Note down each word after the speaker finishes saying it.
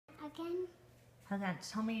Hold on,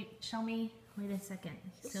 show me, wait a second.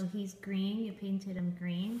 So he's green, you painted him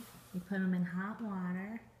green. You put him in hot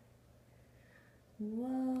water.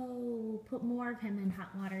 Whoa, put more of him in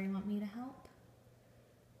hot water. You want me to help?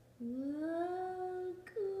 Whoa,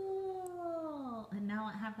 cool. And now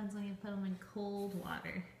what happens when you put him in cold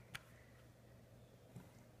water?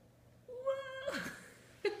 Whoa.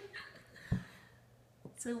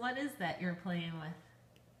 So what is that you're playing with?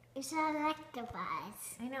 It's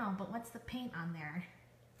electrifies. I know, but what's the paint on there?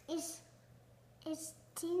 It's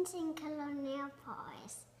changing color nail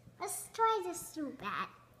polish. Let's try the Zubat.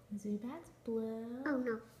 Zubat's blue. Oh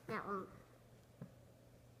no, that won't.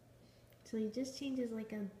 So he just changes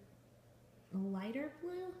like a lighter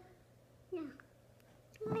blue? Yeah,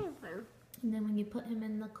 light blue. And then when you put him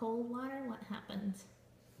in the cold water, what happens?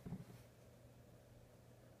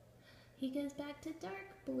 He goes back to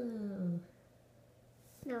dark blue.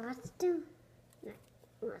 No, let's go.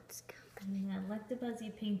 And then Electabuzz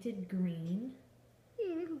you painted green.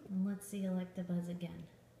 Yeah. And let's see Electabuzz again.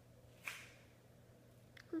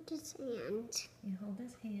 Hold his hand. You hold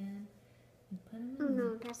his hand. You put him Oh in.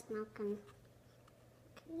 no, that's not gonna.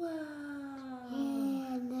 Whoa!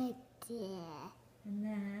 Yeah, like that. And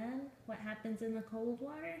then what happens in the cold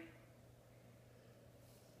water?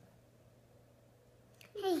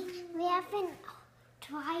 Hey, we haven't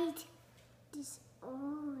tried this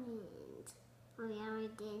orange. Oh yeah, we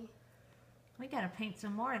did. We gotta paint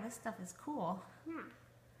some more. This stuff is cool. Yeah.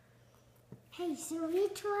 Hey, so we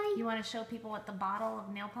tried. You want to show people what the bottle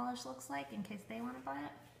of nail polish looks like in case they want to buy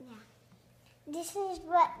it? Yeah. This is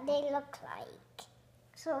what they look like.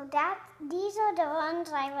 So these are the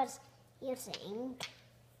ones I was using.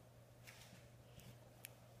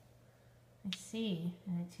 I see.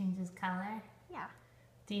 And it changes color. Yeah.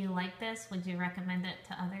 Do you like this? Would you recommend it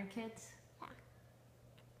to other kids? Yeah.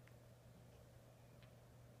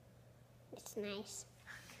 It's nice.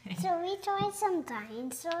 Okay. So we tried some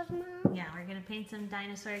dinosaurs, Mom. Yeah, we're gonna paint some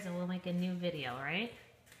dinosaurs and we'll make a new video, right?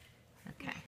 Okay.